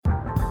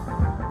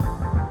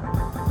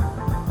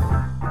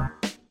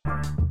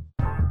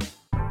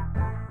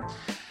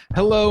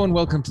Hello and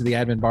welcome to the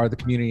Admin Bar, the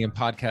community and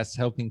podcast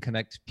helping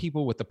connect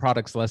people with the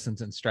products,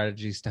 lessons, and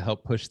strategies to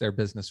help push their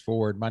business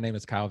forward. My name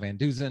is Kyle Van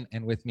Duzen,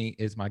 and with me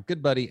is my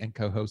good buddy and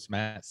co-host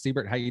Matt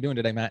Siebert. How you doing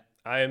today, Matt?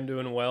 I am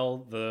doing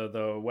well.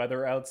 The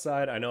weather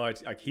outside, I know I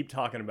keep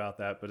talking about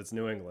that, but it's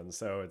New England,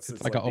 so It's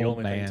it's like like an the old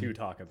only thing man. to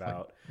talk It's like,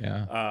 about.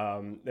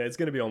 yeah. It's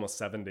going to be almost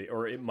 70,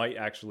 or it might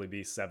actually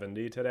be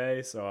 70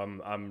 today, so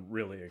I'm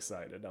really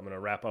excited. I'm going to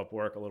wrap up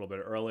work a little bit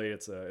early.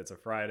 It's a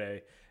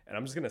Friday, and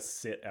I'm just going to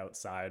sit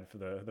outside for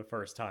the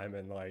first time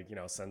in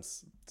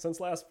since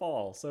last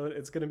fall. So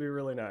it's going to be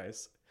really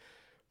nice.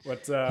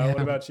 What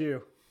Yeah. about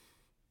you?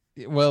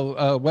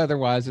 Well,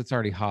 weather-wise, it's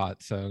already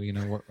hot, so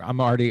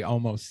I'm already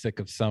almost sick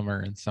of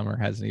summer, and summer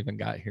hasn't even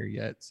got here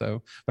yet.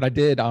 So, but I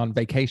did on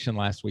vacation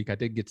last week. I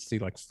did get to see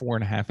like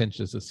 4.5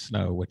 inches of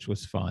snow, which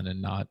was fun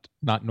and not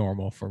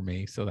normal for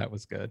me. So that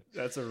was good.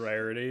 That's a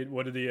rarity.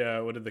 What did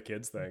the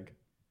kids think?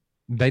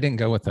 They didn't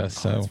go with us,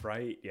 Oh, so that's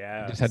right. I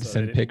Yeah. just had to So they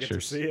send didn't get to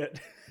pictures. see it.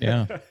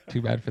 Yeah,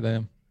 too bad for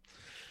them.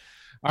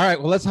 All right,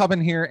 well, let's hop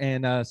in here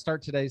and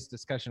start today's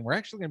discussion. We're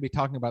actually going to be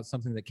talking about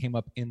something that came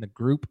up in the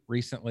group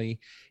recently,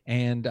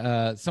 and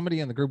somebody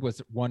in the group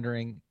was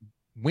wondering,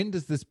 when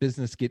does this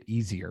business get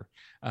easier?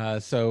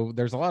 So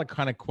there's a lot of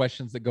kind of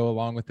questions that go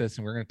along with this,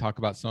 and we're going to talk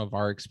about some of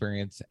our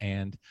experience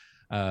and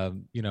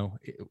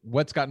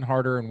what's gotten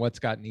harder and what's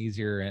gotten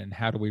easier and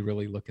how do we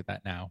really look at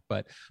that now.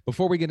 But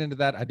before we get into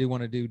that, I do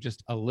want to do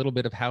just a little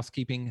bit of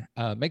housekeeping.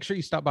 Make sure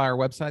you stop by our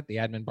website,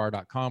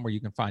 theadminbar.com, where you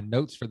can find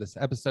notes for this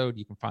episode.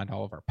 You can find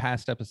all of our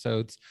past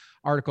episodes,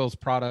 articles,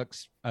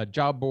 products, a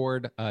job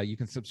board. You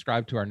can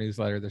subscribe to our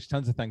newsletter. There's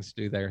tons of things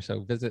to do there.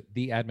 So visit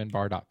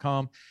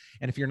theadminbar.com.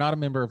 And if you're not a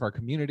member of our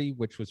community,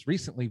 which was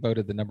recently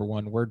voted the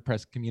 #1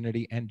 WordPress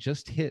community and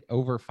just hit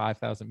over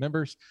 5,000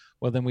 members,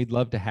 well, then we'd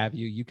love to have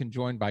you. You can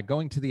join by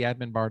going to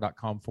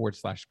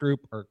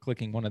theadminbar.com/group or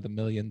clicking one of the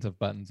millions of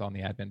buttons on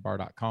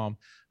theadminbar.com.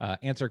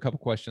 Answer a couple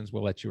questions.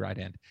 We'll let you right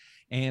in.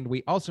 And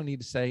we also need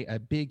to say a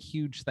big,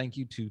 huge thank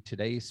you to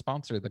today's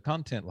sponsor, the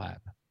Content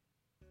Lab.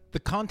 The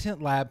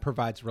Content Lab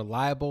provides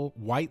reliable,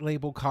 white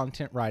label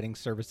content writing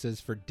services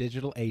for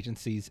digital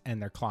agencies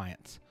and their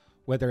clients.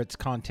 Whether it's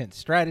content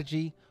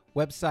strategy,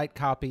 website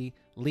copy,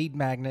 lead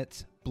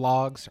magnets,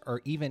 blogs,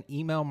 or even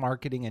email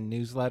marketing and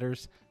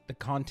newsletters, the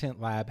Content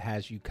Lab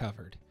has you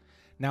covered.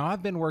 Now,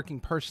 I've been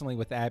working personally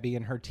with Abby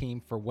and her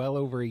team for well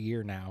over a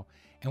year now,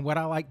 and what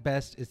I like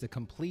best is the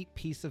complete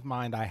peace of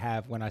mind I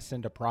have when I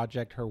send a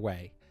project her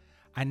way.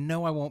 I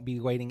know I won't be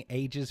waiting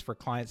ages for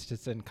clients to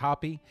send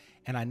copy,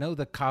 and I know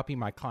the copy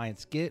my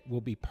clients get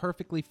will be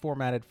perfectly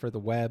formatted for the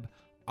web,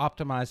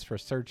 optimized for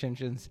search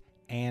engines,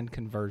 and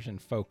conversion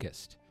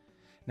focused.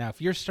 Now,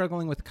 if you're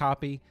struggling with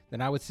copy,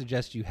 then I would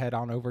suggest you head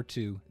on over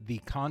to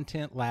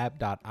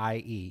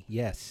thecontentlab.ie.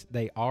 Yes,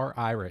 they are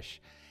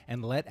Irish,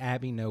 and let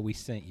Abby know we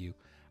sent you.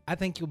 I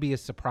think you'll be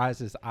as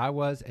surprised as I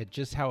was at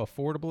just how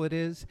affordable it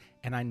is,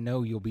 and I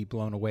know you'll be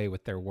blown away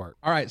with their work.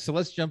 All right, so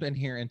let's jump in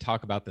here and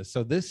talk about this.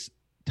 So this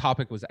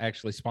topic was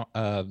actually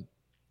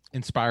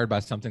inspired by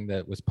something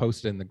that was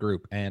posted in the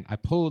group, and I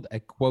pulled a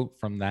quote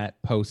from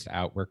that post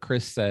out where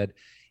Chris said,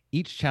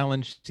 "Each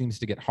challenge seems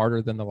to get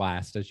harder than the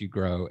last as you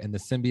grow, and the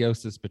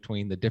symbiosis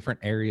between the different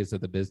areas of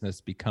the business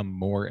become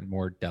more and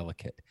more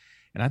delicate."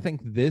 And I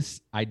think this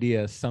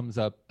idea sums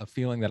up a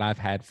feeling that I've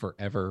had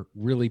forever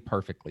really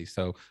perfectly.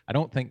 So I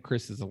don't think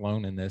Chris is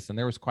alone in this. And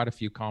there was quite a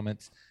few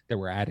comments that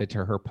were added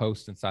to her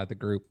post inside the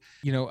group.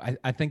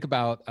 I think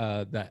about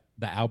the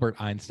Albert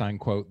Einstein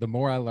quote, "The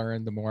more I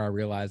learn, the more I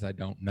realize I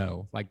don't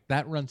know." Like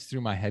that runs through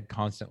my head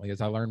constantly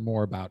as I learn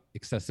more about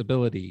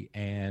accessibility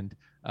and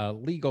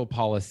legal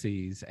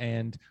policies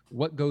and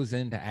what goes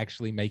into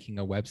actually making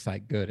a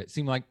website good. It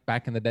seemed like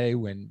back in the day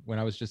when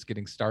I was just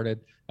getting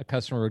started, a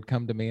customer would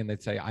come to me and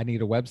they'd say, "I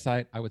need a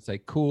website." I would say,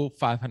 "Cool,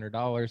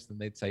 $500." Then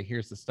they'd say,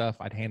 "Here's the stuff."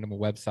 I'd hand them a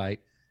website,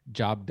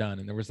 job done.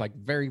 And there was like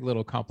very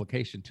little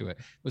complication to it.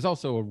 It was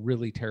also a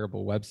really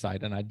terrible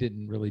website, and I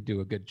didn't really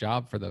do a good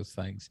job for those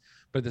things.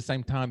 But at the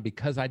same time,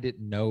 because I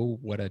didn't know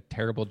what a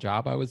terrible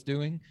job I was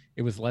doing,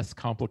 it was less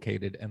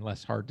complicated and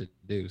less hard to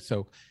do.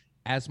 So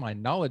as my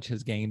knowledge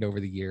has gained over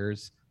the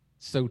years,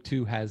 so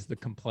too has the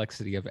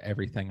complexity of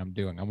everything I'm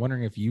doing. I'm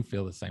wondering if you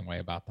feel the same way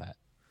about that.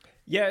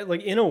 Yeah,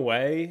 like in a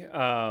way,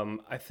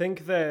 I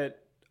think that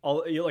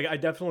I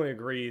definitely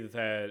agree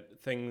that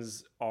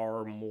things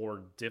are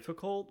more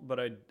difficult, but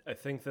I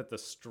think that the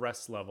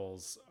stress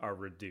levels are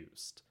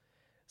reduced.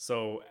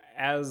 So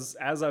as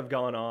I've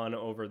gone on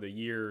over the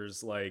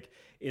years, like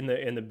in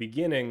the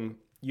beginning,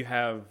 you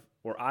have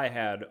or I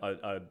had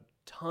a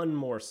ton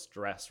more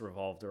stress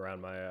revolved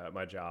around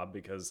my job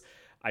because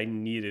I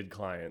needed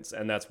clients,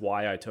 and that's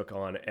why I took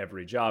on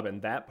every job,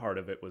 and that part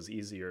of it was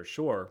easier,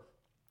 sure,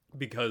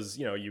 because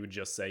you would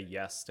just say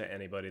yes to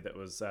anybody that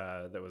was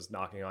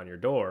knocking on your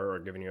door or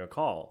giving you a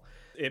call.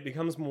 It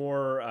becomes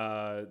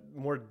more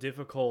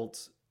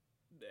difficult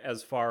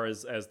as far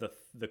as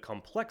the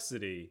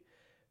complexity,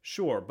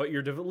 sure, but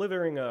you're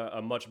delivering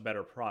a much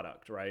better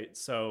product, right?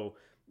 So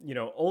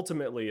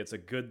ultimately it's a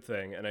good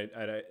thing. And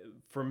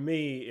for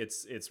me,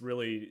 it's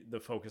really the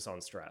focus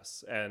on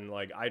stress. And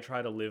like, I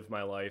try to live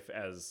my life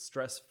as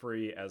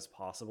stress-free as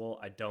possible.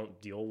 I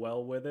don't deal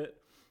well with it.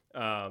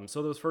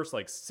 So those first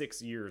like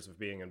 6 years of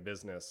being in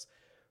business,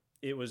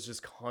 it was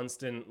just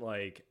constant,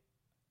 like,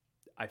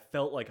 I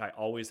felt like I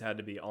always had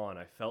to be on.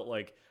 I felt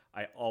like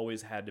I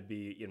always had to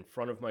be in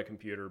front of my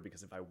computer,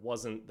 because if I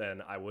wasn't,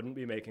 then I wouldn't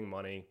be making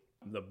money.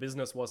 The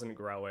business wasn't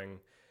growing,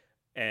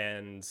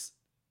 and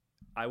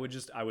I would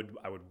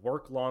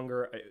work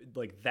longer.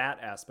 Like, that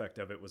aspect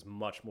of it was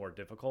much more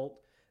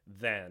difficult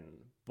then,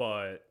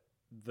 but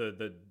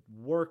the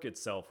work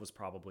itself was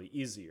probably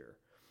easier.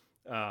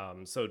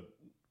 So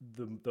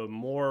the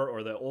more,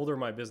 or the older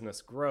my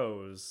business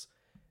grows,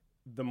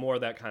 the more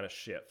that kind of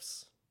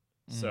shifts.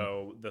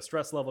 So the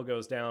stress level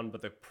goes down,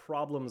 but the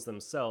problems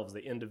themselves,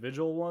 the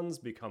individual ones,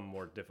 become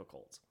more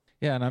difficult.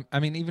 Yeah, and I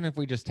mean, even if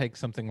we just take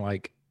something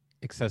like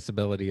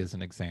accessibility as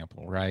an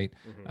example, right?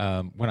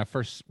 When I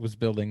first was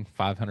building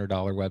 $500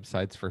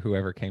 websites for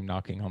whoever came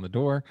knocking on the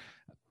door,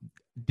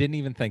 didn't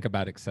even think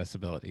about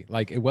accessibility.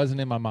 Like, it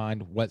wasn't in my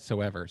mind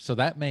whatsoever. So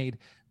that made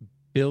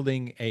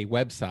building a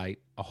website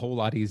a whole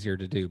lot easier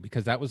to do,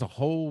 because that was a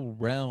whole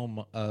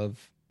realm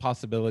of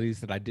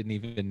possibilities that I didn't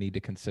even need to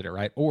consider,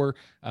 right? Or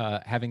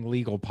having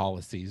legal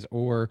policies,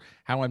 or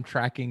how I'm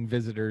tracking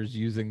visitors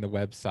using the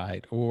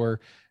website, or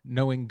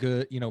knowing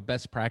good,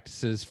 best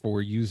practices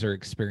for user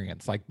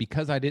experience. Like,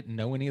 because I didn't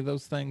know any of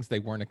those things, they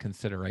weren't a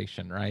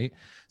consideration, right?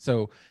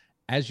 So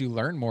as you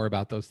learn more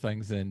about those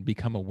things and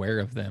become aware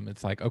of them,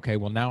 it's like, okay,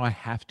 well, now I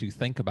have to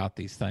think about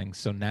these things.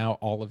 So now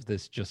all of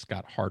this just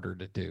got harder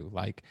to do.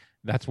 Like,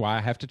 that's why I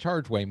have to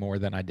charge way more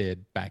than I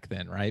did back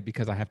then, right?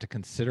 Because I have to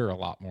consider a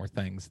lot more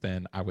things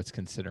than I was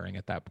considering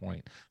at that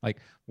point. Like,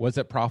 was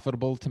it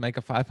profitable to make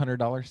a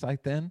 $500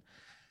 site then?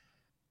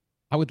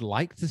 I would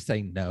like to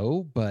say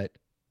no, but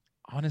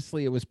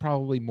honestly, it was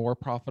probably more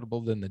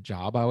profitable than the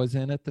job I was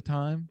in at the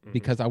time,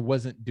 because I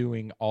wasn't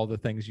doing all the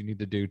things you need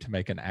to do to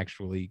make an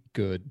actually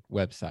good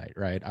website,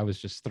 right? I was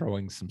just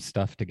throwing some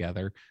stuff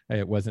together.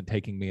 It wasn't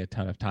taking me a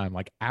ton of time.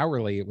 Like,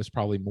 hourly, it was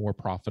probably more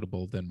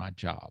profitable than my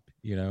job.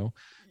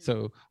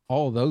 So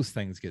all those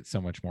things get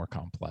so much more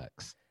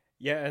complex.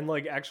 Yeah, and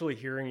like, actually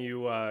hearing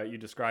you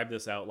describe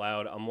this out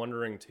loud, I'm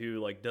wondering too,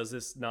 like, does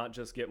this not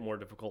just get more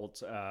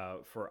difficult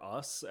for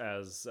us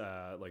as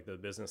like the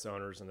business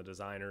owners and the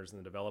designers and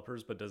the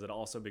developers, but does it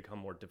also become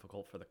more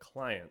difficult for the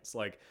clients?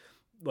 Like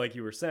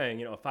you were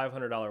saying, a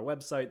 $500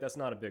 website, that's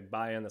not a big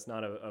buy-in, that's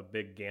not a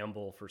big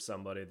gamble for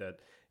somebody that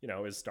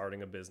is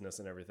starting a business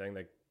and everything.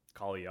 They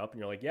call you up and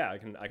you're like, yeah,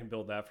 I can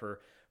build that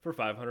for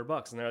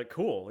 $500, and they're like,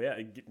 cool, yeah,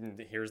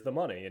 here's the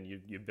money, and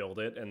you build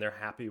it, and they're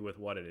happy with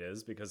what it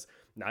is, because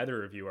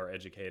neither of you are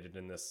educated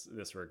in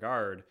this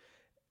regard.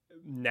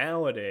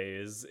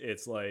 Nowadays,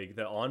 it's like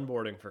the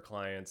onboarding for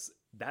clients,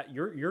 that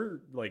you're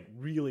like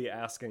really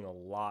asking a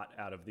lot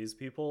out of these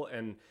people.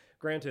 And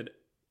granted,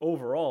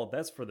 overall,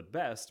 that's for the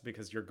best,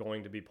 because you're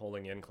going to be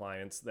pulling in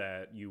clients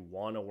that you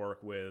want to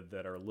work with,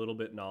 that are a little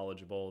bit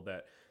knowledgeable,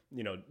 that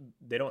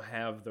they don't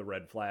have the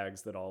red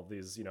flags that all of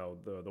these,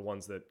 the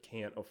ones that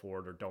can't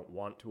afford or don't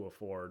want to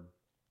afford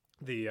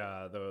the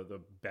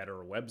better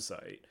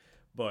website.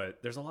 But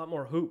there's a lot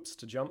more hoops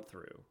to jump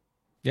through.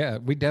 Yeah,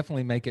 we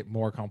definitely make it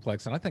more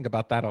complex. And I think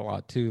about that a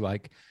lot too.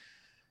 Like,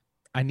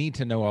 I need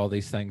to know all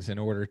these things in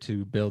order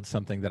to build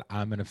something that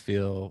I'm going to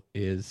feel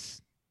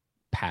is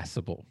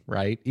passable,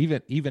 right?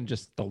 Even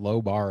just the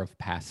low bar of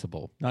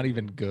passable, not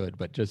even good,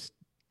 but just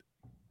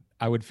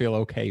I would feel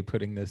okay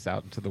putting this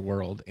out into the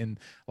world in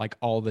like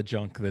all the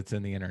junk that's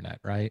in the internet,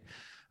 right?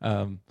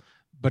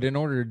 But in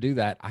order to do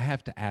that, I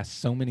have to ask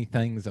so many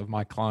things of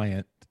my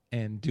client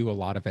and do a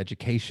lot of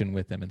education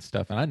with them and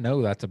stuff. And I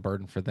know that's a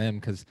burden for them,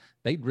 because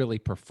they'd really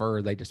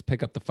prefer they just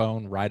pick up the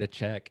phone, write a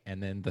check,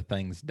 and then the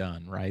thing's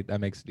done, right? That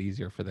makes it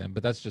easier for them.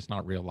 But that's just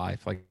not real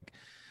life. Like,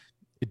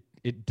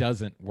 it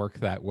doesn't work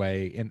that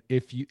way. And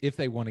if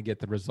they want to get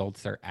the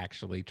results they're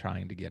actually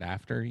trying to get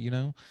after,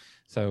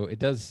 so it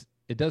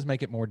does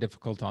make it more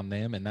difficult on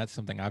them. And that's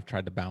something I've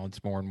tried to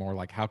balance more and more.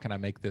 Like, how can I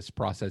make this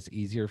process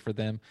easier for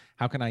them?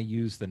 How can I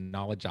use the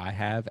knowledge I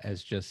have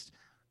as just,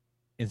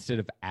 instead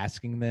of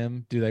asking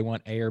them, do they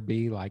want A or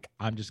B? Like,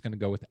 I'm just going to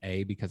go with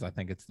A because I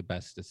think it's the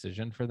best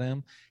decision for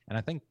them. And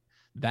I think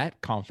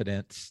that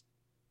confidence,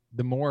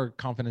 the more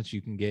confidence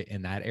you can get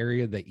in that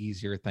area, the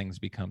easier things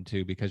become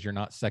too, because you're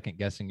not second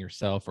guessing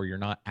yourself, or you're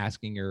not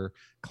asking your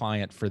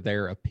client for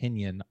their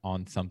opinion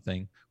on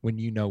something when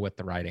you know what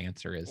the right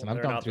answer is. Well, and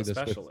I've gone through this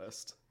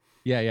specialist.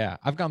 Yeah.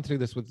 I've gone through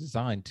this with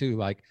design too.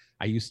 Like,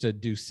 I used to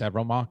do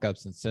several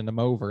mock-ups and send them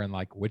over, and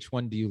like, which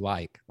one do you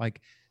like?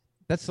 Like,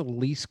 that's the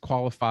least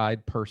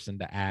qualified person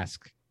to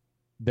ask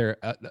their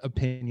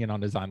opinion on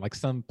design. Like,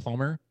 some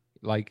plumber,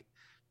 like,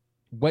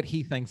 what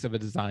he thinks of a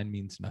design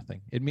means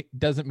nothing. It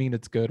doesn't mean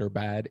it's good or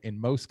bad. In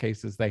most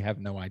cases, they have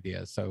no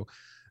idea. So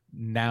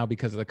now,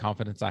 because of the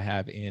confidence I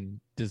have in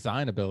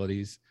design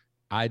abilities,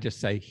 I just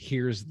say,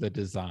 here's the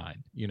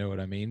design. You know what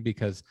I mean?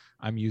 Because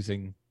I'm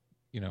using,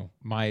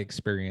 my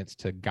experience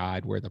to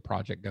guide where the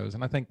project goes.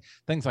 And I think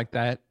things like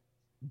that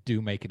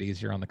do make it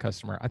easier on the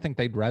customer. I think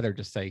they'd rather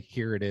just say,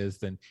 here it is,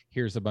 than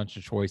here's a bunch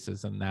of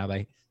choices. And now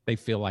they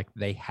feel like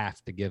they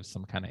have to give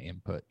some kind of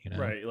input, you know?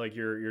 Right. Like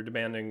you're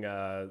demanding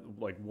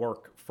like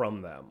work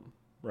from them.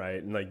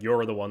 Right. And like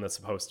you're the one that's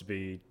supposed to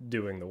be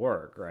doing the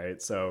work.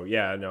 Right. So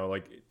yeah, no,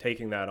 like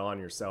taking that on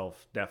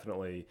yourself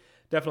definitely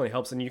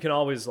helps. And you can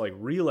always like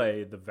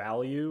relay the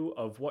value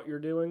of what you're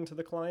doing to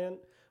the client,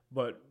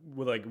 but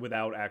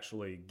without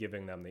actually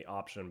giving them the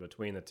option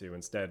between the two.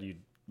 Instead, you,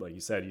 like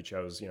you said, you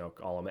chose,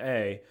 column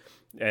A,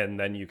 and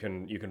then you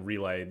can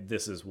relay,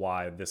 this is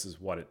why, this is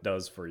what it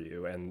does for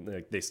you. And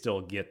like, they still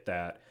get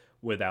that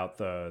without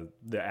the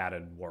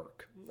added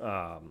work.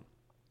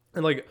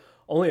 And like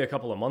only a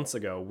couple of months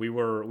ago, we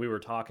were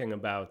talking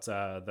about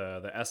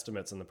the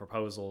estimates and the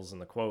proposals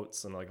and the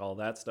quotes and like all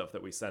that stuff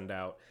that we send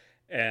out.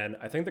 And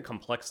I think the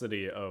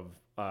complexity of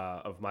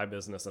my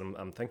business, and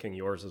I'm thinking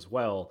yours as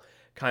well,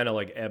 kind of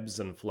like ebbs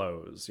and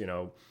flows.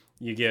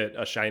 You get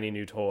a shiny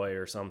new toy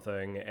or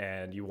something,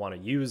 and you want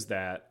to use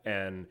that.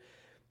 And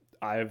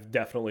I've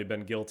definitely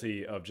been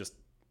guilty of just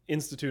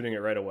instituting it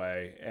right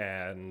away,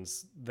 and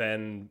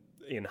then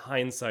in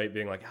hindsight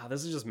being like,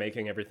 this is just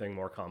making everything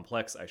more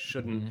complex. I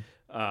shouldn't.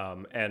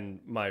 And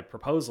my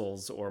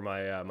proposals or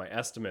my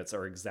estimates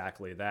are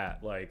exactly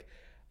that. Like,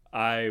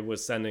 I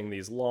was sending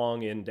these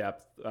long,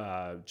 in-depth,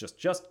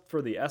 just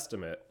for the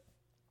estimate,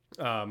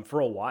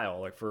 for a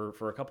while, like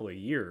for a couple of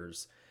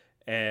years.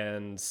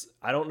 And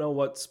I don't know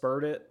what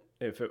spurred it.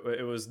 If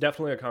it was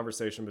definitely a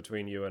conversation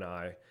between you and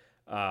I,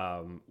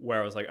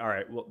 where I was like, all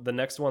right, well, the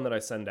next one that I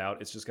send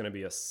out, it's just going to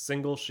be a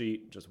single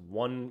sheet, just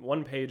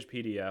one page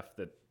PDF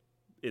that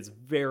is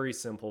very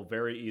simple,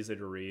 very easy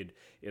to read.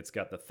 It's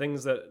got the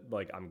things that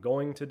like I'm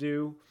going to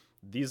do.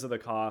 These are the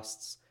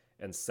costs,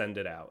 and send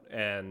it out.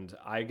 And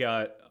I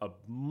got a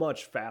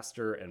much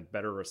faster and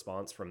better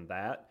response from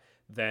that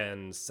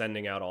than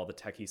sending out all the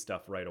techie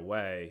stuff right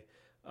away,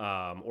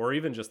 or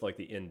even just like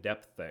the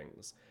in-depth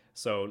things.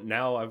 So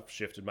now I've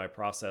shifted my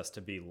process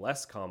to be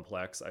less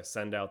complex. I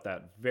send out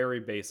that very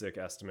basic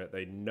estimate.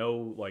 They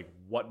know like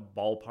what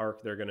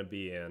ballpark they're going to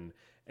be in.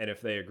 And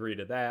if they agree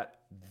to that,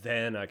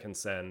 then I can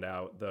send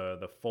out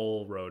the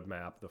full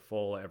roadmap, the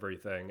full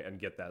everything, and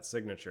get that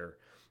signature.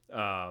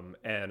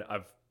 And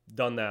I've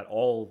done that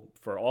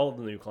for all of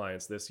the new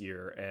clients this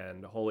year,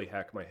 and holy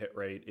heck, my hit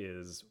rate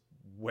is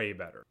way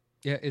better.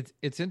 Yeah,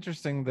 it's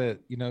interesting that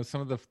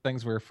some of the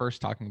things we were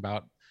first talking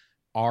about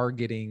are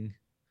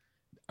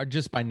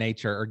just by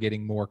nature are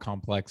getting more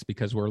complex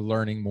because we're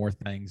learning more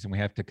things and we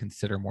have to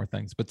consider more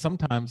things. But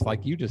sometimes,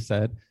 like you just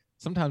said,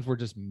 sometimes we're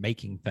just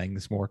making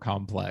things more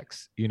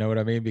complex. You know what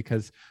I mean?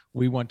 Because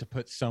we want to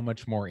put so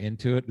much more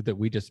into it that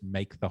we just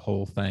make the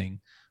whole thing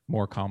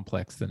more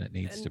complex than it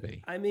needs to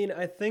be. I mean,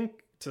 I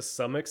think to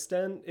some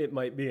extent it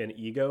might be an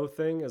ego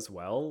thing as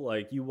well.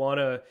 Like you want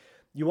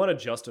to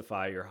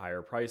justify your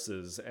higher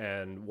prices,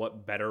 and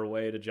what better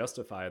way to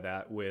justify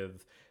that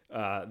with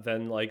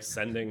than like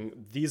sending,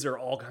 these are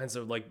all kinds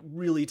of like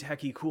really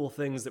techie cool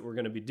things that we're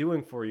going to be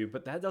doing for you,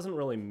 but that doesn't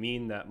really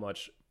mean that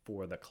much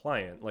for the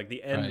client. Like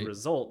the end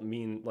result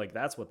like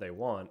that's what they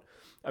want.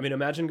 I mean,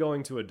 imagine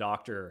going to a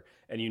doctor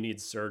and you need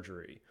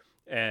surgery,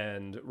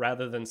 and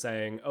rather than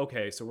saying,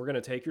 okay, so we're going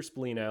to take your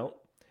spleen out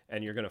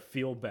and you're going to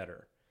feel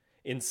better.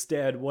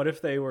 Instead, what if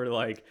they were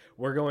like,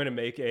 we're going to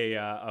make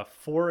a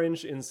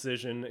 4-inch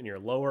incision in your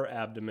lower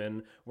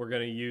abdomen. We're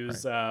going to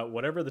use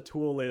whatever the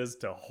tool is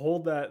to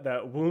hold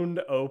that wound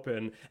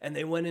open. And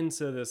they went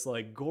into this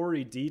like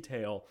gory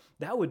detail.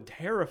 That would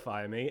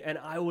terrify me, and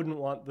I wouldn't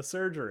want the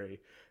surgery,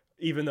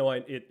 even though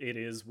it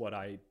is what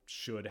I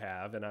should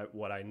have and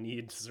what I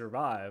need to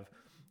survive.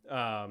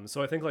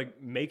 So I think like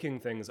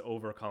making things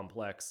over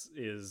complex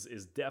is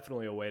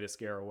definitely a way to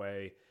scare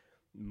away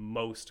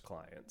most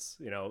clients.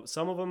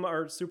 Some of them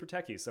are super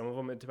techie, some of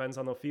them it depends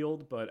on the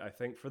field, but I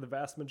think for the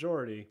vast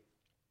majority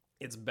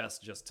it's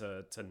best just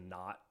to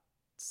not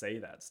say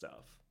that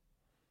stuff.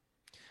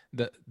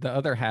 The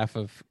other half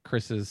of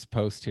Chris's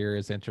post here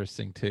is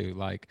interesting too.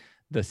 Like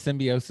the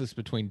symbiosis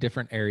between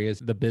different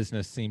areas of the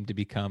business seem to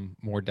become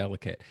more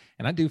delicate.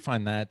 And I do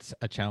find that's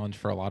a challenge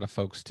for a lot of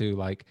folks too,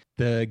 like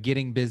the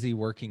getting busy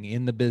working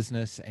in the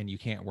business and you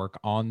can't work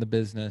on the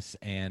business,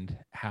 and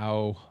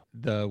how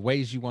the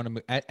ways you want to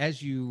move,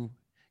 as you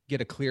get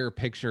a clearer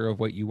picture of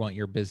what you want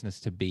your business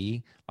to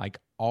be, like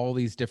all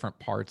these different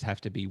parts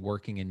have to be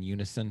working in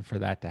unison for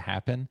that to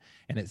happen.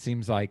 And it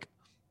seems like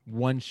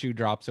one shoe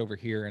drops over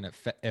here and it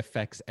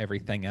affects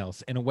everything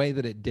else in a way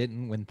that it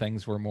didn't when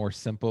things were more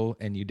simple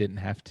and you didn't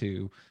have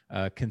to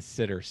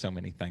consider so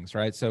many things,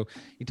 right? So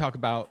you talk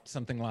about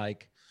something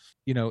like,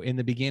 in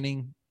the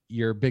beginning,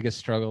 your biggest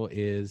struggle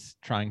is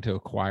trying to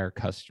acquire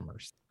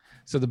customers.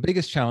 So the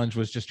biggest challenge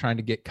was just trying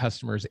to get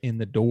customers in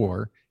the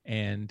door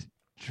and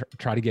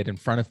try to get in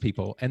front of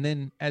people. And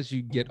then as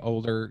you get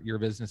older, your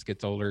business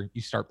gets older,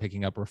 you start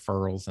picking up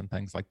referrals and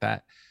things like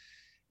that.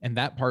 And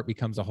that part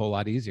becomes a whole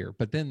lot easier.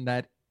 But then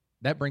that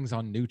brings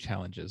on new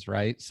challenges,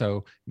 right?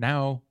 So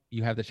now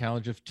you have the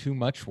challenge of too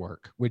much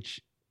work, which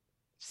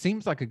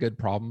seems like a good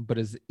problem, but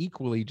is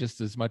equally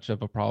just as much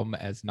of a problem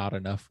as not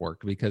enough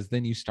work, because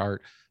then you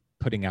start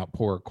putting out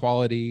poor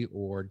quality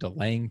or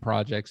delaying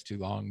projects too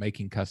long,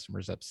 making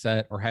customers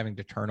upset, or having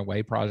to turn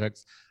away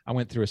projects. I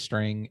went through a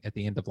string at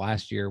the end of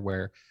last year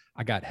where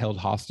I got held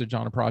hostage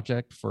on a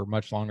project for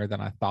much longer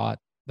than I thought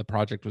the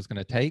project was going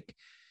to take.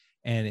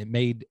 And it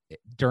made,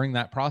 during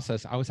that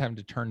process, I was having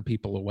to turn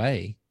people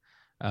away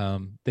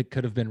that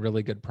could have been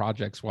really good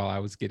projects while I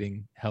was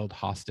getting held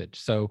hostage.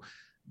 So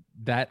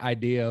that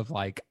idea of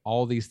like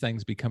all these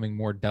things becoming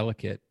more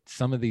delicate,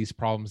 some of these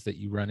problems that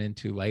you run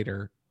into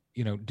later,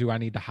 do I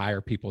need to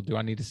hire people? Do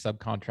I need to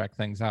subcontract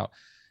things out?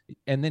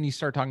 And then you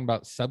start talking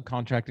about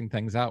subcontracting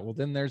things out. Well,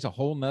 then there's a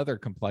whole nother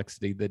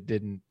complexity that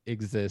didn't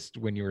exist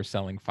when you were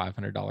selling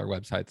 $500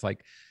 websites,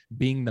 like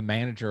being the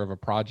manager of a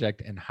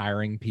project and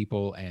hiring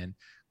people and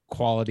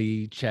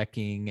quality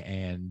checking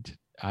and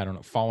I don't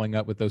know, following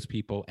up with those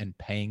people and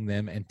paying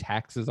them and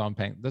taxes on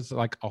paying. This is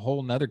like a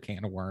whole nother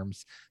can of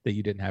worms that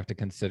you didn't have to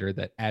consider,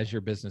 that as your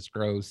business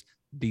grows,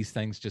 these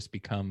things just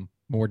become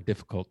more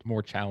difficult,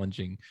 more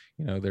challenging.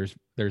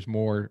 There's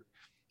more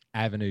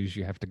avenues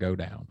you have to go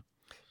down.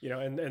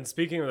 And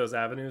speaking of those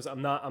avenues,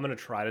 I'm going to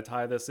try to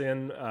tie this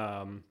in.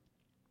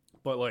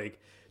 But like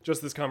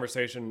just this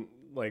conversation,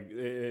 like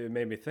it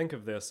made me think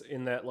of this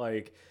in that,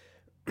 like,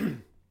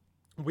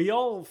 we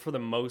all, for the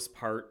most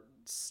part,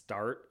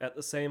 start at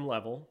the same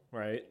level,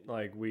 right?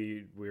 Like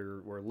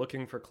we're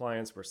looking for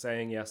clients, we're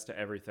saying yes to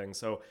everything.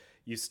 So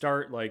you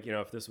start, like,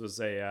 if this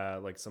was a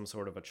like some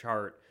sort of a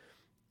chart,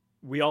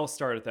 we all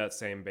start at that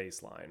same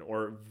baseline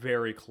or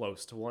very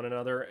close to one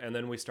another, and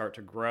then we start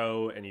to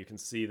grow, and you can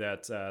see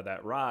that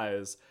that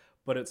rise.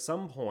 But at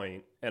some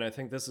point, and I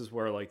think this is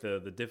where like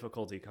the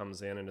difficulty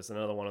comes in, and it's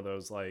another one of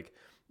those, like,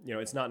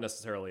 it's not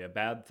necessarily a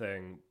bad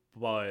thing,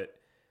 but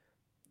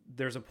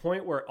there's a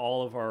point where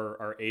all of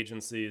our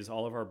agencies,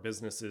 all of our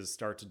businesses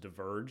start to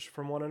diverge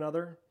from one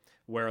another,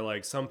 where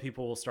like some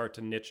people will start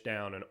to niche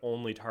down and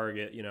only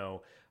target,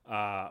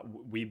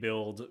 we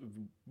build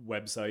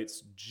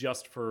websites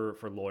just for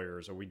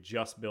lawyers, or we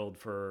just build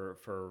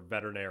for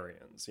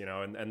veterinarians,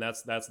 and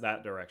that's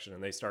that direction.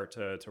 And they start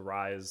to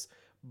rise,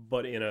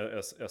 but in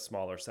a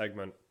smaller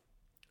segment.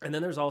 And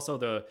then there's also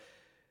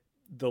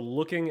the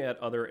looking at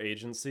other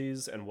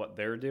agencies and what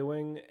they're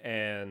doing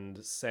and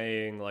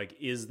saying, like,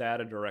 is that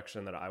a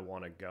direction that I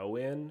want to go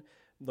in?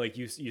 Like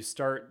you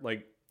start,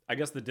 like, I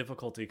guess the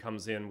difficulty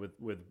comes in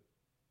with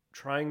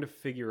trying to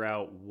figure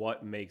out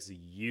what makes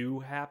you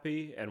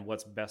happy and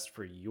what's best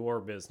for your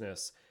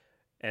business,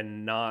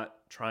 and not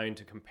trying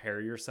to compare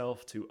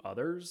yourself to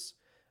others.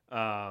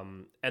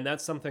 And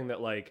that's something that,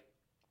 like,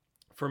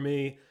 for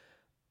me,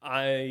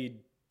 I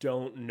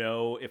don't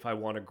know if I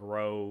want to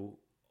grow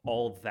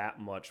all that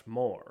much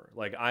more.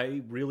 Like,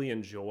 I really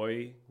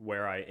enjoy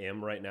where I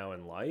am right now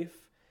in life,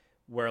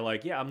 where,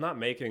 like, yeah, I'm not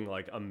making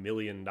like $1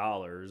 million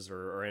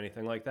or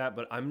anything like that,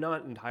 but I'm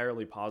not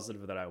entirely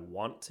positive that I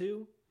want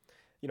to.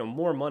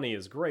 More money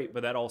is great,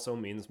 but that also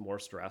means more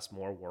stress,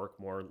 more work,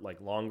 more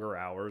like longer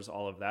hours,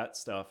 all of that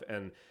stuff.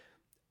 And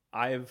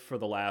I've, for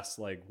the last,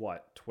 like,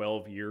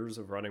 12 years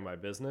of running my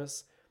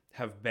business,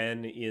 have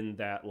been in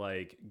that,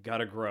 like,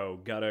 gotta grow,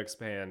 gotta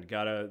expand,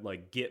 gotta,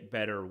 like, get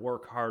better,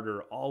 work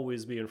harder,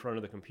 always be in front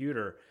of the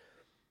computer.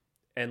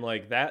 And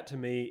like that to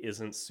me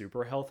isn't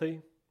super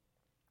healthy.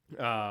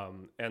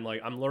 And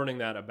like I'm learning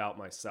that about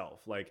myself.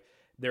 Like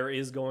there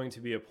is going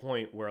to be a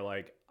point where,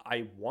 like,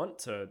 I want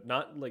to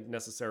not, like,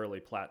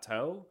 necessarily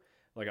plateau.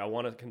 Like I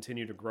want to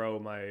continue to grow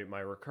my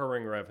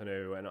recurring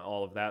revenue and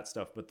all of that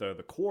stuff, but the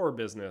core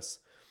business,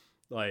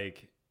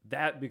 like,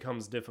 that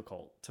becomes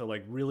difficult to,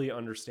 like, really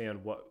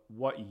understand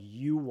what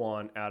you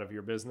want out of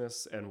your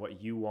business and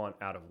what you want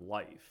out of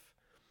life.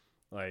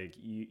 Like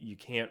you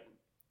can't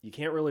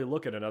really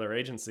look at another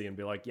agency and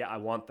be like, yeah, I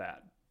want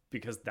that,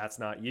 because that's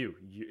not you.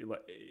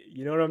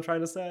 You know what I'm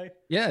trying to say?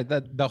 Yeah,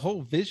 the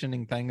whole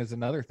visioning thing is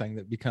another thing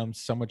that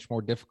becomes so much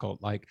more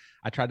difficult. Like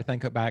I try to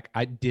think back,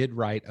 I did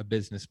write a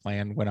business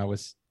plan when I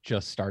was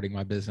just starting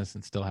my business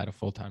and still had a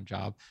full-time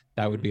job.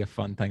 That would be a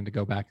fun thing to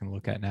go back and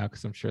look at now,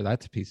 because I'm sure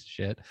that's a piece of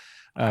shit.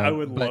 I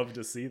would love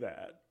to see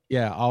that.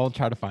 Yeah, I'll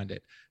try to find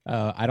it.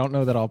 I don't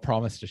know that I'll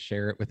promise to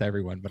share it with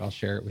everyone, but I'll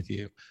share it with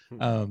you.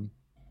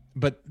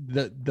 But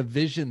the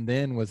vision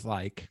then was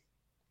like,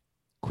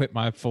 quit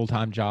my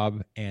full-time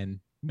job and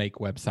make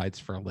websites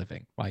for a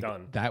living. Like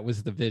Done. That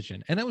was the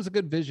vision. And that was a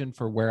good vision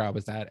for where I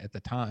was at the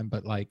time,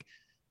 but like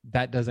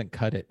that doesn't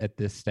cut it at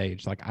this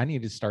stage. Like I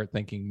need to start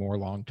thinking more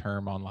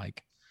long-term on,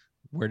 like,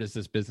 where does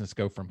this business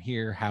go from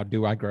here? How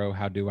do I grow?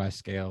 How do I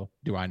scale?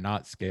 Do I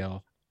not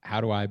scale? How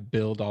do I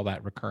build all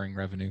that recurring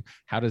revenue?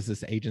 How does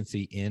this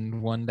agency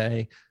end one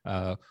day?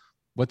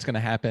 What's going to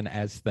happen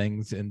as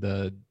things in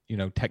the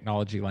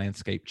technology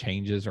landscape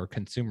changes or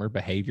consumer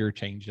behavior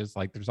changes?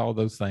 Like there's all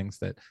those things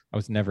that I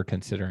was never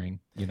considering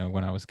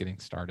when I was getting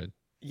started.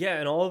 Yeah,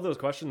 and all of those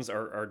questions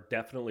are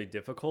definitely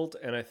difficult.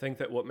 And I think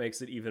that what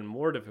makes it even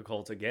more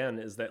difficult, again,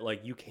 is that,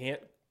 like, you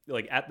can't,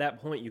 like, at that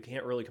point, you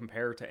can't really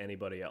compare to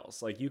anybody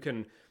else. Like you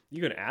can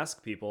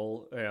ask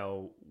people,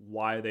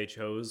 why they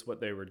chose what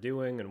they were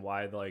doing and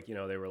why, like,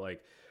 they were,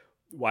 like,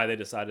 why they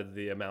decided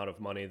the amount of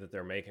money that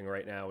they're making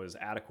right now is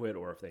adequate,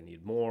 or if they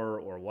need more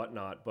or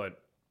whatnot. But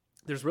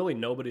there's really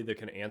nobody that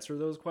can answer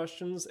those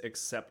questions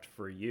except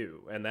for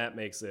you, and that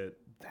makes it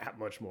that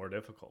much more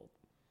difficult.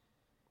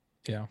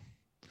 Yeah.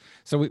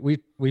 So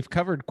we've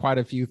covered quite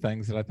a few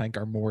things that I think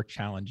are more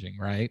challenging,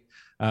 right?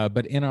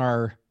 But in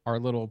our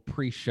little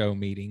pre-show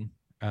meeting,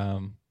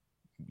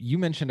 you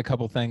mentioned a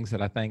couple things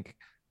that I think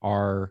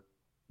are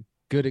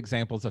good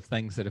examples of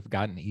things that have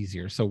gotten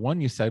easier. So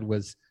one you said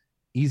was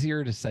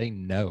easier to say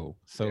no.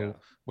 So Yeah.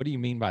 what do you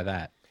mean by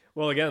that?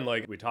 Well, again,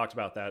 like we talked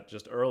about that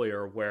just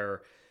earlier,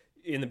 where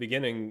in the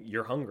beginning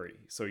you're hungry,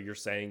 so you're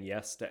saying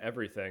yes to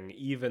everything,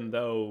 even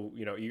though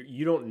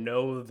you don't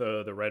know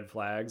the red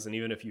flags, and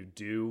even if you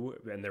do,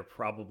 and they're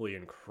probably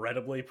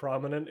incredibly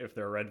prominent if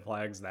there are red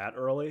flags that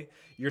early,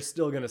 you're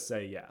still going to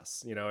say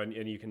yes,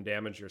 and you can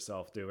damage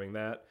yourself doing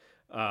that.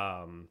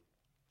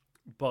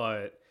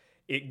 But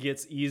it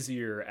gets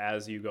easier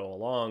as you go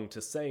along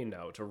to say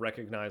no, to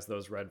recognize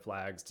those red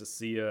flags, to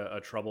see a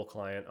trouble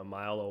client a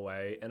mile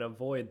away and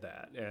avoid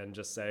that, and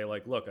just say,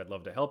 like, look, I'd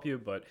love to help you,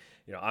 but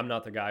I'm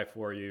not the guy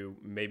for you.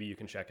 Maybe you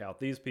can check out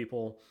these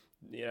people,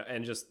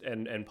 and just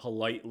and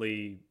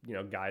politely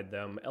guide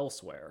them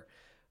elsewhere.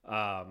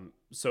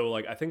 So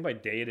like I think my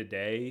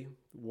day-to-day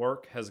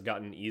work has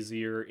gotten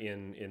easier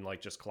in like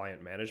just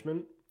client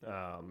management,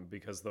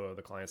 because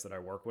the clients that I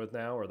work with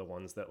now are the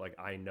ones that like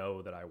I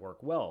know that I work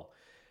well.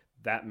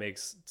 That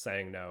makes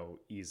saying no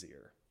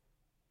easier.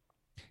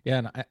 Yeah.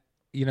 And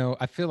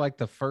I feel like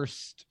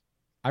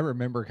I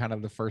remember kind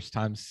of the first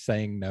time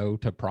saying no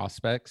to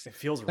prospects. It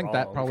feels I think wrong.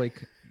 that probably,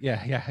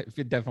 yeah,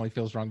 it definitely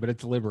feels wrong, but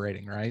it's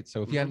liberating, right?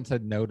 So if you hadn't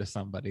said no to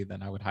somebody,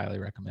 then I would highly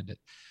recommend it.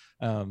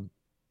 And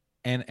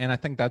I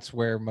think that's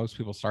where most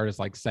people start, is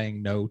like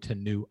saying no to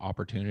new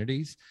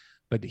opportunities.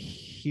 But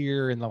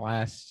here in the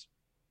last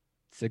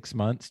 6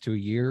 months to a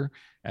year,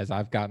 as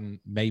I've gotten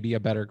maybe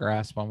a better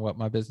grasp on what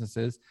my business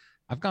is,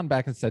 I've gone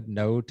back and said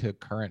no to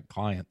current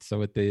clients.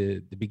 So at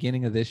the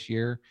beginning of this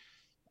year,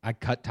 I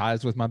cut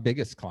ties with my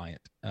biggest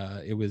client.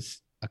 It was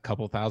a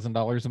couple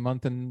 $1,000s a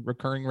month in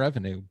recurring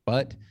revenue,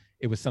 but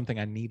it was something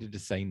I needed to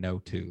say no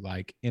to.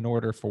 Like, in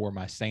order for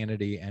my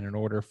sanity and in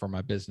order for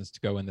my business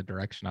to go in the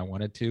direction I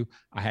wanted to,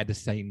 I had to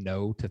say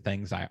no to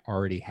things I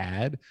already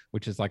had,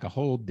 which is like a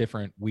whole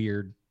different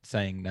weird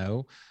saying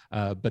no.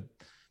 But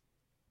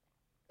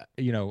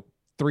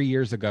 3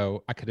 years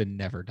ago, I could have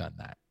never done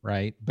that,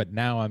 right? But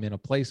now I'm in a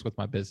place with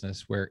my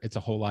business where it's a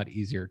whole lot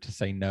easier to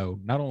say no,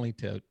 not only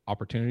to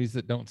opportunities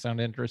that don't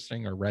sound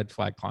interesting or red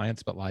flag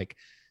clients, but like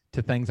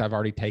to things I've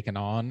already taken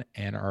on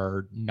and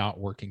are not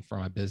working for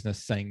my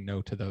business. Saying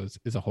no to those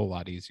is a whole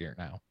lot easier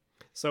now.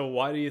 So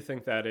why do you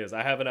think that is?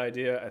 I have an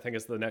idea. I think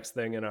it's the next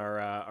thing in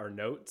our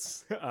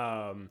notes.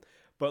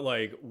 But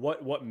like,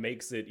 what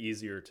makes it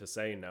easier to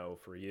say no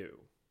for you?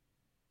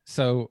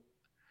 So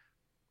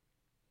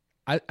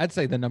I'd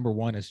say the number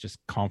one is just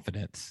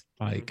confidence.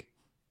 Like,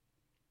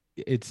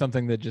 it's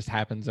something that just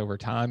happens over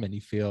time, and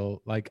you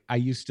feel like, I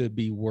used to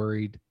be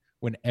worried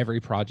when every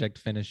project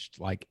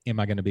finished, like, am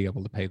I going to be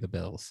able to pay the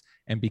bills?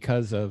 And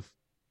because of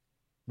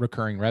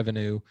recurring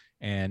revenue,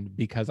 and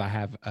because I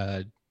have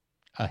a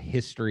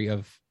history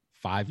of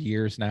 5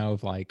 years now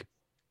of like,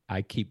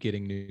 I keep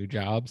getting new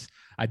jobs,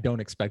 I don't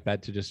expect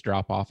that to just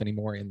drop off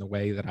anymore in the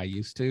way that I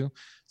used to.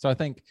 So I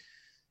think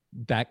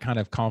that kind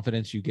of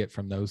confidence you get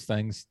from those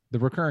things. The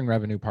recurring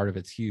revenue part of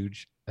it's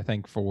huge. I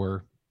think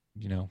for,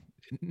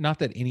 not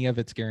that any of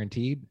it's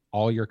guaranteed.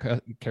 All your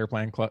care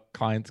plan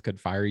clients could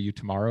fire you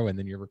tomorrow and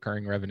then your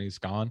recurring revenue's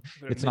gone.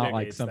 But it It's not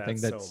like mitigates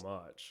something that that's so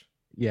much.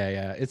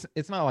 yeah.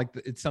 It's not like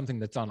it's something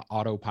that's on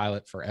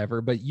autopilot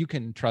forever, but you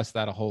can trust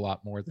that a whole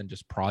lot more than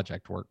just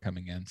project work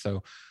coming in.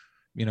 So,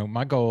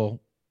 my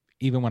goal,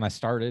 even when I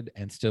started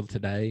and still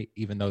today,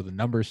 even though the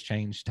numbers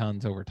change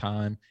tons over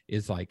time,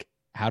 is like,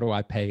 how do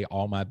I pay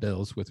all my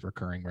bills with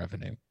recurring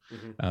revenue?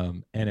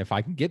 And if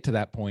I can get to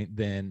that point,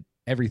 then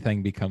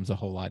everything becomes a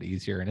whole lot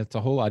easier, and it's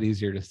a whole lot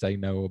easier to say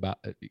no about,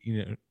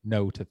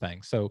 no to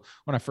things. So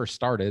when I first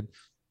started,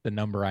 the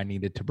number I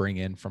needed to bring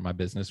in from my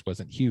business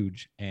wasn't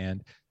huge.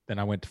 And then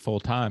I went to full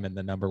time and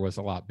the number was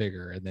a lot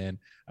bigger. And then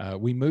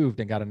we moved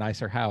and got a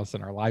nicer house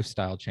and our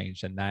lifestyle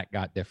changed and that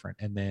got different.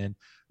 And then,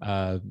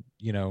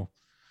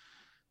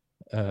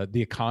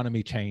 the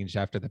economy changed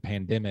after the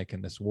pandemic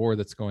and this war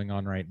that's going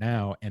on right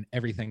now, and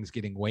everything's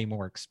getting way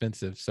more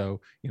expensive. So,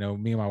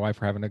 me and my wife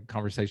were having a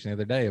conversation the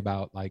other day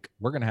about, like,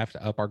 we're going to have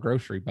to up our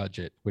grocery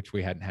budget, which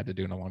we hadn't had to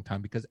do in a long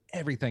time because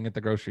everything at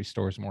the grocery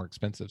store is more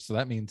expensive. So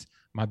that means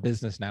my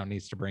business now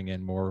needs to bring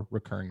in more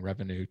recurring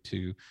revenue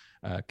to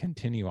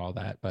continue all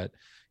that. But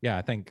yeah,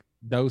 I think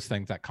those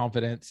things, that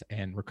confidence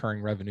and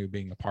recurring revenue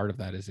being a part of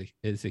that,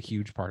 is a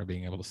huge part of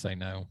being able to say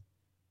no.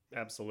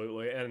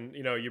 Absolutely, and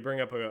you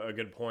bring up a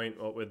good point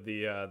with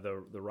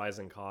the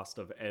rising cost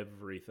of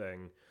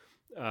everything.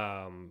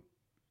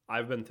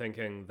 I've been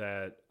thinking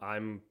that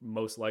I'm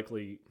most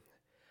likely,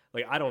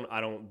 like, I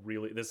don't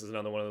really. This is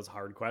another one of those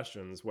hard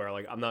questions where,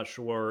 like, I'm not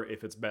sure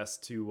if it's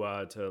best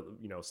to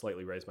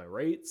slightly raise my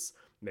rates,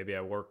 maybe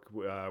I work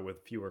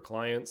with fewer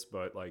clients,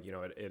 but like, you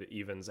know, it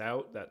evens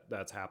out.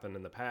 That's happened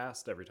in the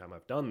past every time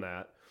I've done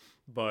that.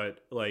 But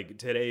like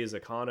today's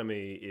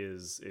economy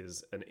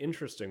is an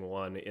interesting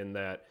one in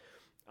that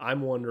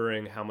I'm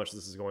wondering how much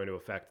this is going to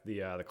affect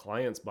the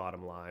clients'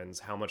 bottom lines,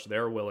 how much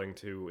they're willing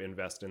to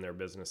invest in their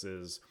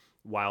businesses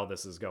while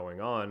this is going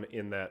on.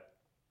 In that,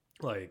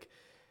 like,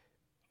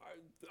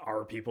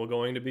 are people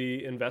going to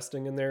be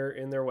investing in their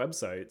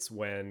websites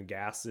when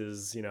gas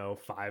is, you know,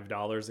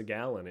 $5 a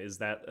gallon? Is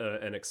that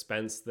an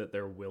expense that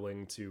they're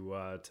willing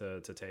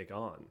to take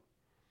on?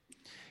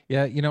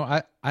 Yeah, you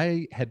know,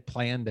 I had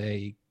planned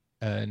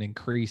an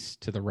increase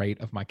to the rate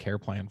of my care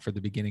plan for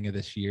the beginning of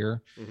this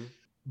year, Mm-hmm.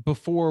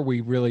 before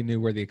we really knew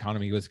where the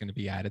economy was going to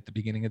be at the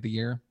beginning of the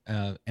year.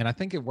 And I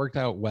think it worked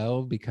out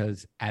well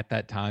because at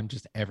that time,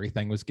 just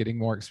everything was getting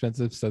more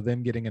expensive. So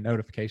them getting a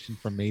notification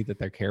from me that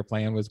their care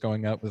plan was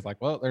going up was like,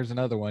 well, there's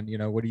another one, you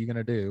know, what are you going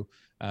to do?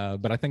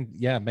 But I think,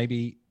 yeah,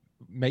 maybe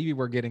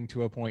we're getting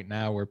to a point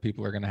now where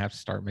people are going to have to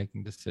start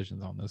making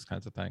decisions on those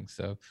kinds of things.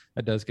 So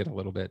that does get a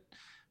little bit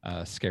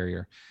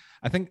scarier.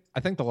 I think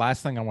the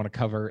last thing I want to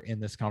cover in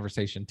this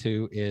conversation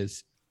too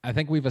is I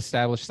think we've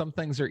established some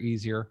things are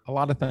easier. A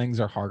lot of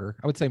things are harder.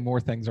 I would say more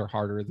things are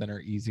harder than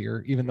are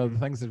easier, even though the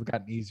things that have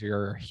gotten easier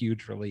are a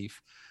huge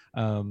relief.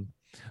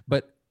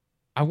 But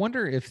I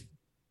wonder if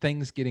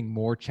things getting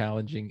more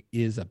challenging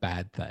is a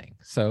bad thing.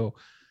 So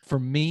for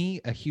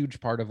me, a huge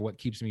part of what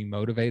keeps me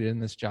motivated in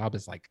this job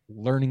is like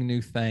learning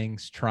new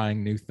things,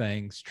 trying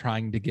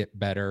to get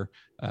better,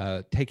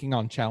 taking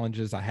on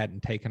challenges I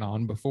hadn't taken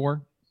on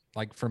before.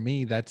 Like for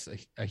me, that's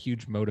a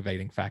huge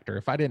motivating factor.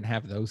 If I didn't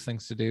have those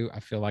things to do, I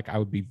feel like I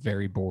would be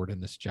very bored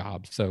in this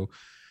job. So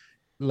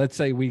let's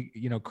say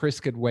Chris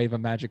could wave a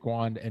magic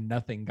wand and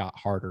nothing got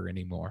harder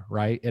anymore,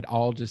 right? It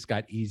all just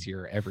got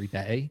easier every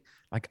day.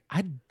 Like,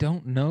 I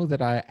don't know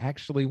that I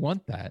actually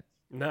want that.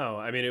 No,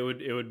 I mean it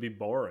would be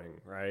boring,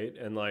 right?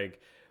 And like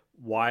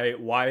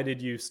why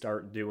did you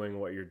start doing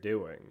what you're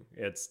doing?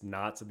 It's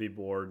not to be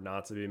bored,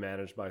 not to be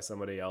managed by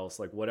somebody else,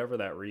 like whatever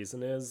that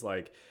reason is.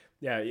 Like,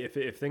 yeah,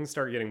 if things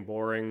start getting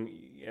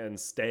boring and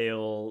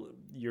stale,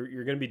 you're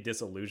going to be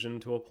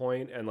disillusioned to a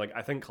point. And like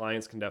I think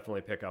clients can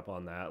definitely pick up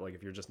on that, like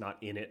if you're just not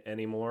in it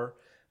anymore.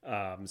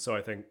 So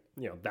I think,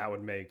 you know, that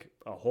would make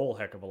a whole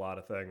heck of a lot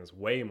of things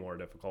way more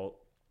difficult.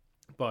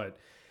 But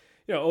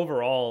you know,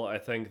 overall, I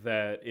think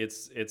that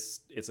it's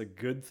a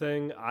good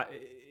thing.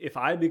 If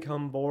I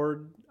become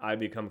bored, I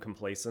become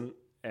complacent,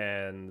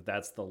 and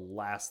that's the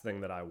last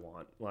thing that I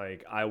want.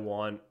 Like I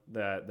want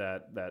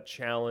that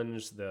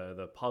challenge,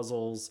 the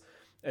puzzles,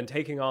 and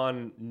taking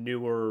on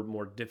newer,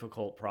 more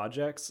difficult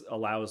projects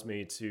allows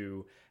me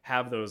to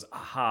have those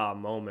aha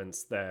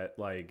moments that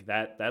like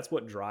that's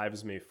what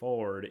drives me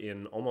forward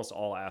in almost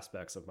all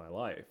aspects of my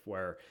life,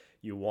 where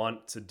you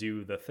want to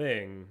do the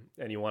thing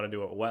and you want to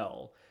do it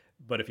well,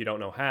 but if you don't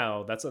know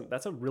how, that's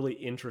a really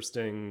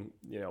interesting,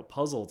 you know,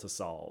 puzzle to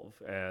solve.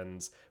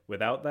 And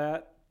without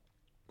that,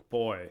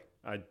 boy,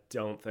 I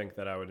don't think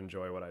that I would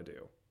enjoy what I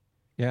do.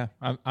 Yeah,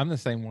 I'm the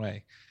same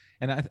way.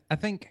 And I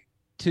think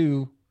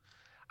too,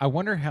 I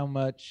wonder how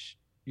much,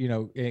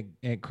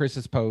 in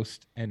Chris's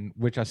post, and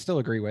which I still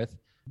agree with,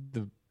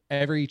 the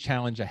every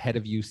challenge ahead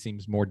of you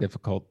seems more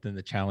difficult than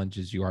the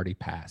challenges you already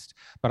passed.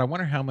 But I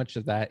wonder how much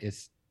of that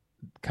is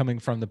coming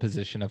from the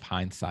position of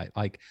hindsight.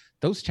 Like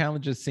those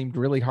challenges seemed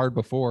really hard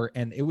before,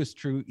 and it was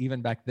true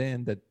even back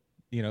then that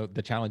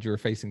the challenge you were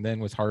facing then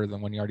was harder than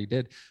one you already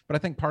did. But I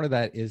think part of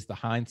that is the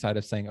hindsight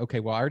of saying,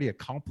 okay, well, I already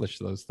accomplished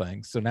those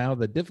things, so now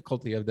the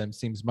difficulty of them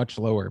seems much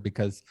lower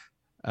because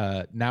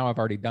now I've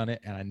already done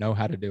it and I know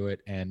how to do it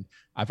and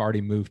I've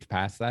already moved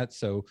past that.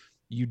 So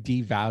you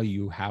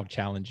devalue how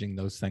challenging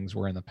those things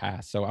were in the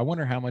past. So I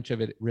wonder how much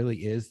of it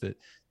really is that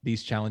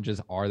these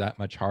challenges are that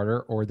much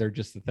harder, or they're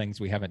just the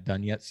things we haven't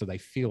done yet, so they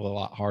feel a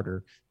lot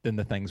harder than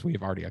the things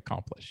we've already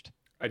accomplished.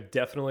 I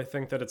definitely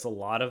think that it's a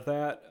lot of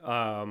that.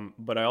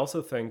 But I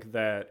also think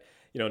that,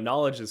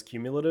 knowledge is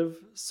cumulative.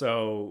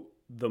 So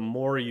the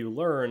more you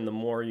learn, the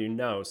more you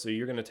know. So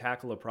you're going to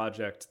tackle a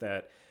project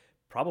that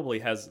probably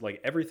has like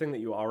everything that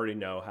you already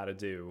know how to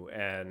do,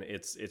 and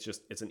it's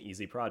an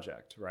easy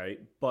project, right?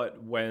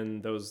 But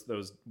when those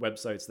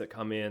websites that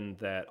come in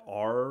that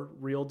are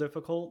real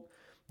difficult,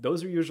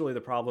 those are usually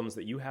the problems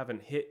that you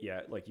haven't hit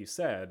yet, like you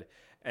said.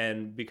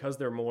 And because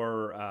they're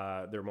more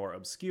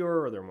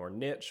obscure, or they're more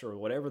niche, or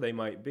whatever they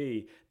might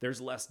be,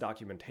 there's less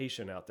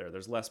documentation out there.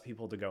 There's less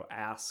people to go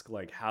ask,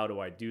 like, how do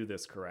I do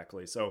this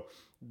correctly? So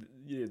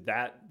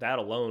that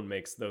alone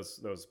makes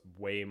those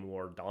way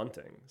more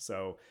daunting.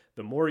 So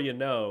the more you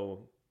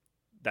know,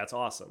 that's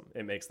awesome.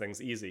 It makes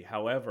things easy.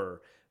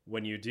 However,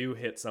 when you do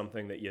hit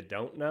something that you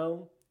don't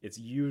know, it's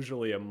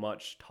usually a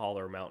much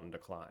taller mountain to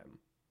climb.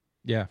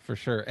 Yeah, for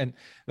sure. And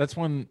that's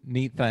one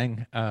neat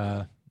thing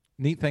I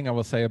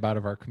will say about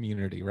our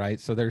community, right?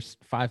 So there's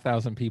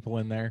 5,000 people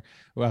in there.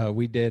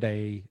 We did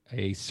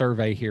a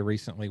survey here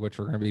recently, which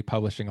we're going to be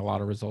publishing a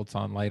lot of results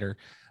on later.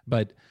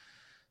 But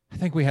I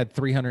think we had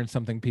 300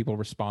 something people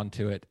respond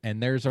to it.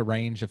 And there's a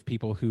range of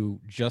people who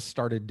just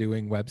started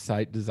doing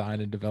website design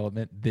and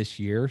development this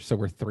year. So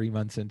we're 3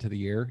 months into the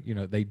year,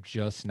 they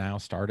just now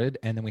started.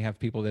 And then we have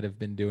people that have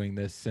been doing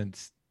this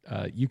since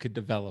you could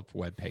develop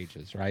web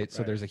pages, right?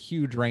 So there's a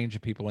huge range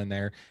of people in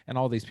there, and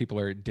all these people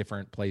are at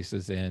different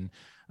places in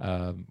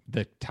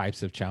the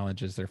types of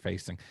challenges they're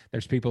facing.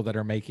 There's people that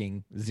are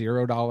making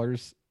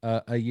 $0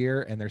 a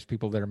year, and there's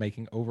people that are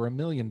making over $1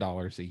 million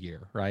a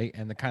year, right?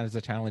 And the kinds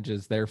of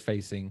challenges they're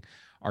facing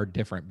are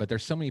different. But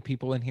there's so many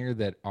people in here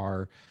that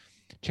are,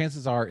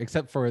 chances are,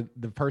 except for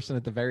the person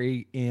at the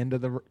very end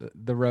of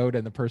the road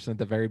and the person at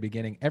the very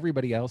beginning,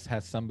 everybody else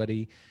has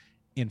somebody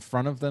in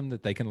front of them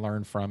that they can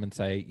learn from and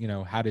say,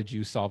 how did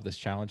you solve this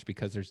challenge?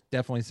 Because there's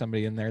definitely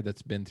somebody in there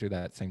that's been through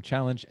that same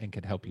challenge and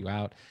could help you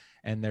out.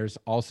 And there's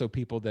also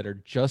people that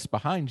are just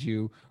behind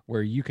you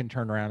where you can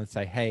turn around and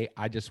say, hey,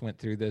 I just went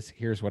through this.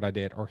 Here's what I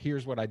did, or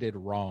here's what I did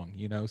wrong.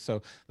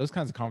 So those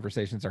kinds of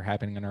conversations are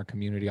happening in our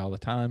community all the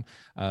time.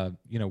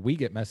 We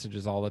get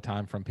messages all the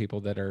time from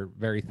people that are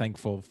very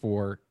thankful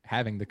for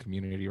having the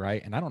community,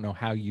 right? And I don't know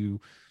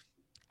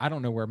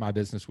where my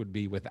business would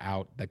be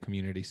without the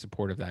community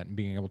support of that and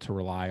being able to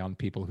rely on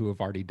people who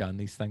have already done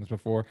these things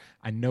before.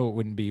 I know it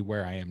wouldn't be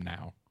where I am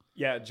now.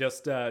 Yeah,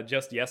 just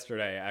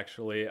yesterday,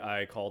 actually,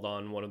 I called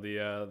on one of the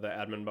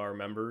Admin Bar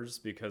members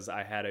because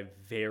I had a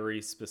very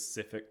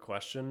specific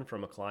question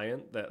from a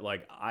client that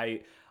I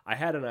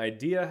had an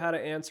idea how to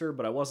answer,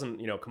 but I wasn't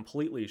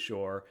completely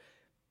sure.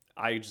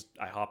 I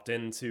hopped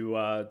into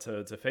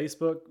to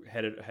Facebook,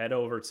 head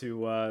over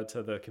to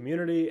the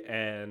community,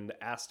 and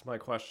asked my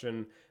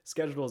question,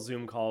 scheduled a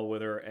Zoom call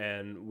with her,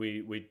 and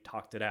we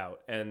talked it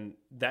out. And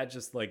that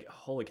just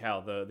holy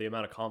cow, the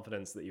amount of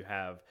confidence that you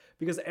have,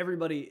 because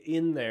everybody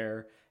in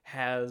there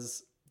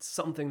has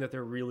something that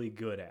they're really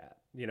good at.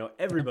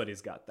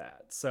 Everybody's got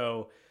that.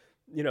 So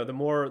the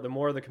more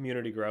the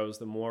community grows,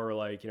 the more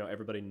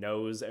everybody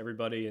knows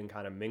everybody and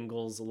kind of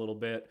mingles a little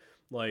bit.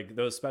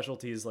 Those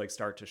specialties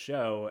start to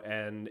show,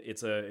 and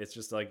it's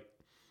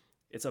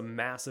a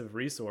massive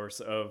resource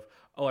of,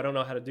 oh, I don't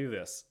know how to do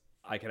this.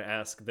 I can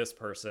ask this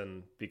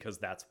person because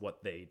that's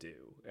what they do.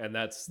 And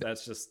that's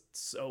just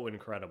so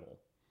incredible.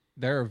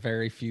 There are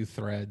very few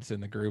threads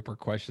in the group or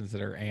questions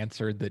that are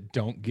answered that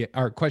don't get,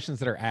 or questions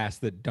that are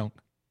asked that don't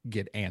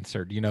get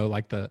answered.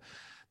 The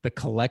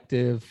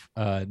collective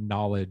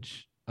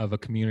knowledge of a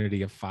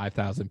community of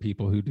 5,000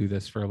 people who do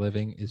this for a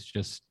living is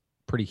just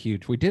pretty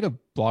huge. We did a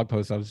blog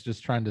post. I was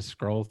just trying to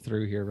scroll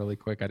through here really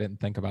quick. I didn't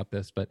think about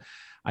this, but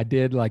I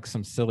did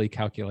some silly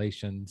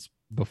calculations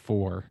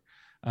before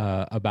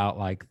about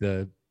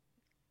the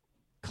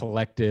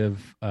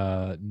collective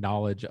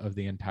knowledge of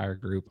the entire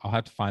group. I'll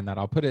have to find that.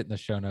 I'll put it in the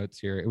show notes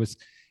here. It was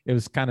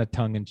kind of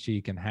tongue in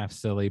cheek and half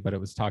silly, but it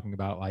was talking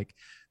about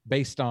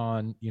based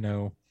on,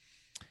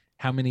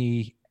 how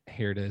many,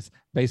 here it is,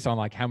 based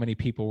on how many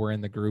people were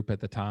in the group at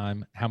the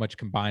time, how much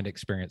combined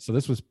experience. So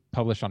this was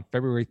published on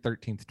February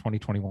 13th,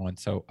 2021.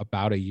 So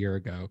about a year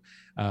ago.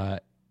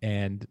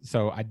 And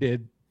so I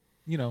did,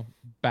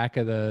 back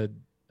of the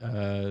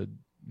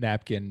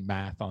napkin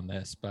math on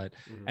this, but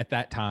at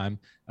that time,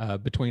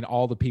 between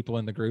all the people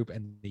in the group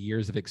and the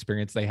years of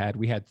experience they had,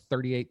 we had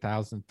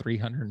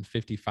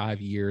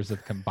 38,355 years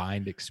of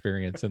combined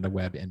experience in the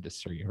web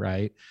industry,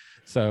 right?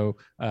 So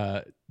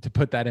to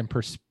put that in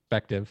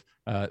perspective,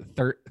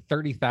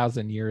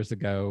 30,000 years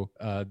ago,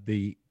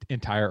 the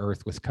entire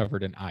earth was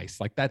covered in ice.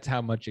 That's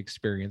how much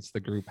experience the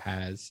group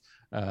has,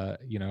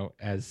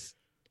 as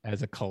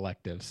a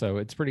collective. So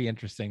it's pretty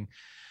interesting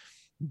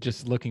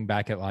just looking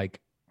back at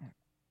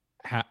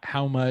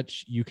how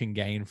much you can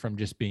gain from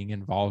just being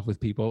involved with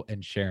people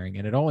and sharing.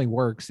 And it only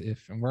works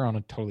if, and we're on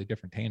a totally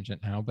different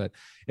tangent now, but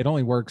it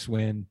only works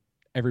when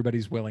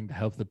everybody's willing to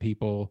help the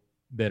people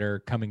that are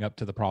coming up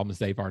to the problems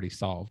they've already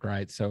solved,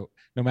 right? So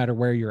no matter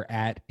where you're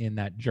at in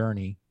that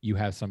journey, you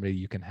have somebody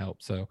you can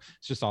help. So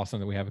it's just awesome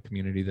that we have a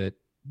community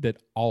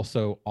that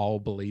also all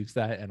believes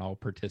that and all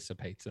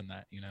participates in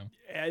that,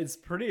 It's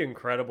pretty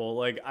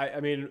incredible. I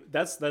mean,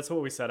 that's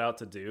what we set out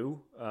to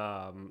do.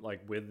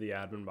 With the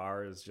Admin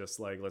Bar is just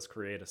let's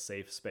create a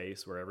safe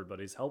space where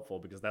everybody's helpful,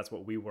 because that's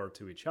what we were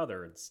to each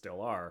other and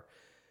still are.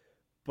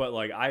 But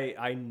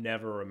I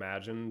never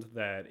imagined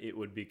that it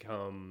would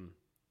become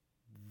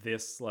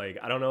this,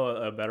 I don't know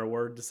a better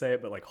word to say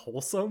it, but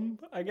wholesome,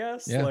 I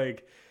guess. Yeah.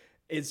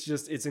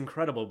 It's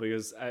incredible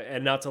because,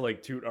 and not to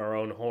toot our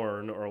own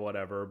horn or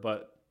whatever,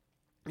 but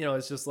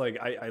it's just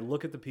I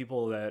look at the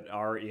people that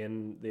are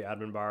in the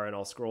Admin Bar, and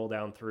I'll scroll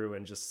down through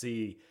and just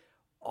see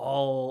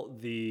all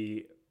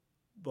the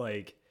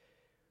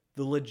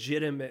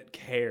legitimate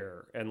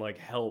care and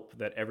help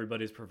that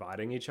everybody's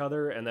providing each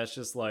other. And that's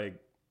just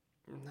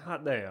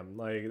hot damn,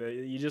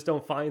 you just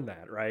don't find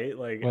that, right?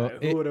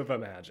 Who would have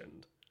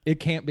imagined? It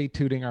can't be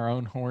tooting our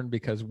own horn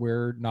because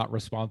we're not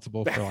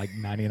responsible for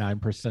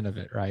 99% of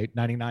it, right?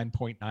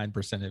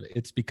 99.9% of it.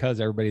 It's because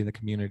everybody in the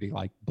community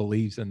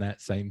believes in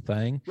that same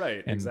thing.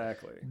 Right, and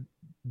exactly.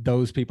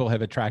 those people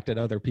have attracted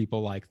other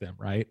people like them,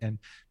 right? And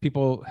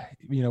people,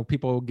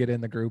 people get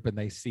in the group and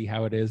they see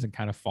how it is and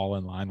kind of fall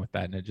in line with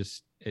that, and it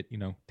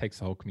takes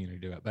the whole community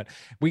to do it. But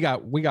we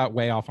got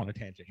way off on a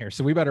tangent here,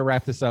 so we better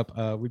wrap this up.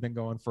 We've been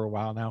going for a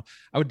while now.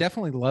 I would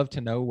definitely love to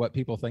know what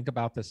people think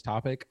about this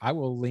topic. I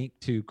will link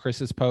to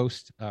Chris's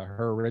post,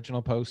 her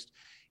original post,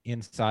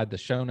 inside the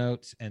show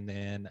notes, and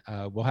then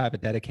we'll have a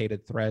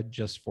dedicated thread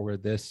just for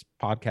this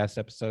podcast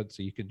episode,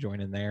 so you can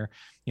join in there.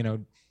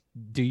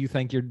 Do you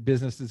think your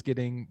business is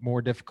getting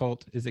more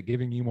difficult? Is it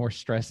giving you more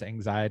stress,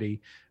 anxiety,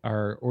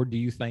 or do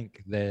you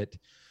think that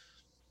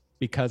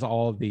because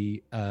all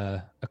the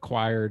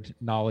acquired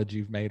knowledge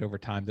you've made over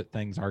time that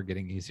things are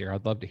getting easier?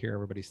 I'd love to hear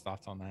everybody's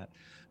thoughts on that.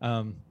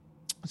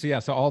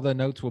 So all the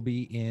notes will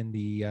be in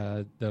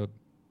the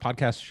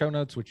podcast show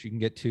notes, which you can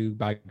get to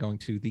by going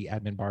to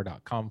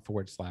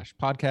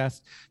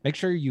theadminbar.com/podcast. Make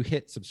sure you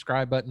hit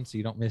subscribe button so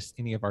you don't miss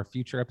any of our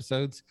future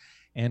episodes,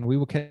 and we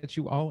will catch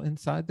you all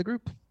inside the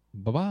group.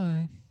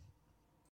 Bye-bye.